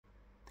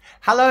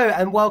Hello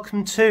and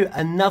welcome to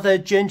another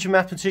Ginger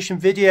Mathematician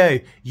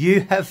video.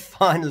 You have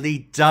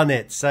finally done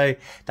it. So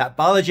that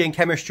biology and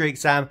chemistry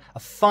exam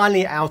are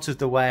finally out of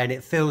the way, and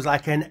it feels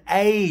like an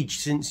age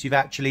since you've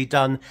actually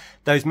done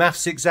those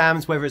maths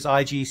exams, whether it's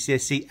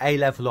IGCSE,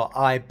 A-level or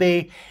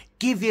IB.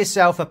 Give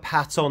yourself a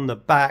pat on the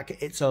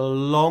back. It's a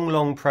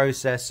long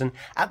process, and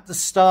at the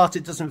start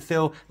it doesn't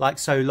feel like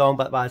so long,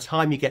 but by the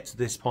time you get to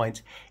this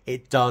point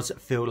it does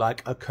feel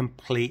like a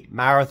complete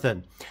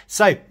marathon.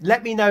 So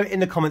let me know in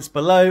the comments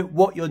below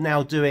what you're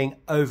now doing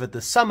over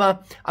the summer.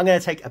 I'm going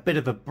to take a bit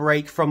of a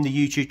break from the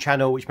YouTube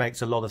channel, which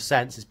makes a lot of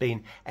sense. It's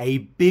been a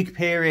big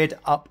period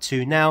up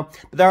to now,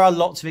 but there are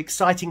lots of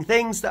exciting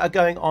things that are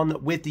going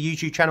on with the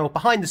YouTube channel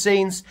behind the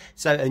scenes.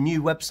 So a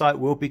new website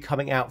will be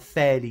coming out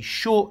fairly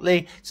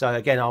shortly. So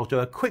again, I'll do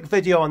a quick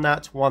video on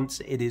that once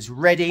it is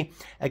ready.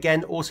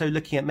 Again, also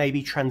looking at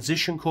maybe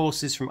transition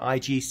courses from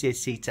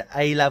IGCSE to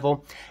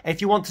A-level.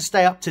 If you want to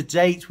stay up to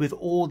date with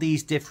all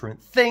these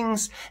different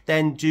things,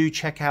 then do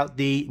check out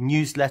the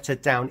newsletter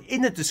down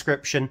in the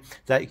description so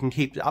that you can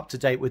keep up to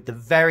date with the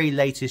very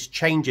latest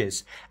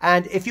changes.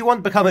 And if you want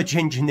to become a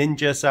Ginger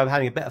Ninja, so I'm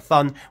having a bit of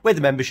fun with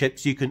the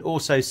memberships, you can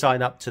also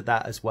sign up to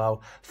that as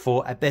well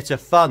for a bit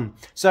of fun.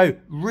 So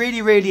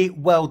really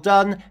well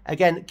done.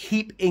 Again,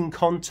 keep in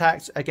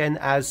contact again,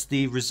 as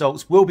the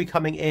results will be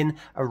coming in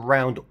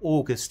around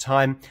August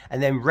time,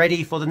 and then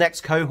ready for the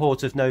next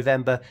cohort of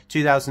November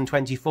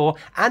 2024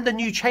 and the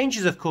new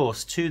changes, of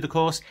course, to the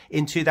course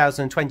in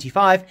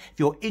 2025. If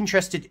you're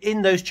interested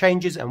in those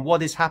changes and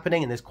what is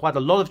happening, and there's quite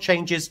a lot of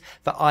changes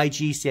for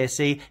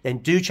IGCSE, then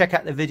do check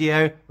out the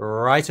video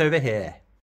right over here.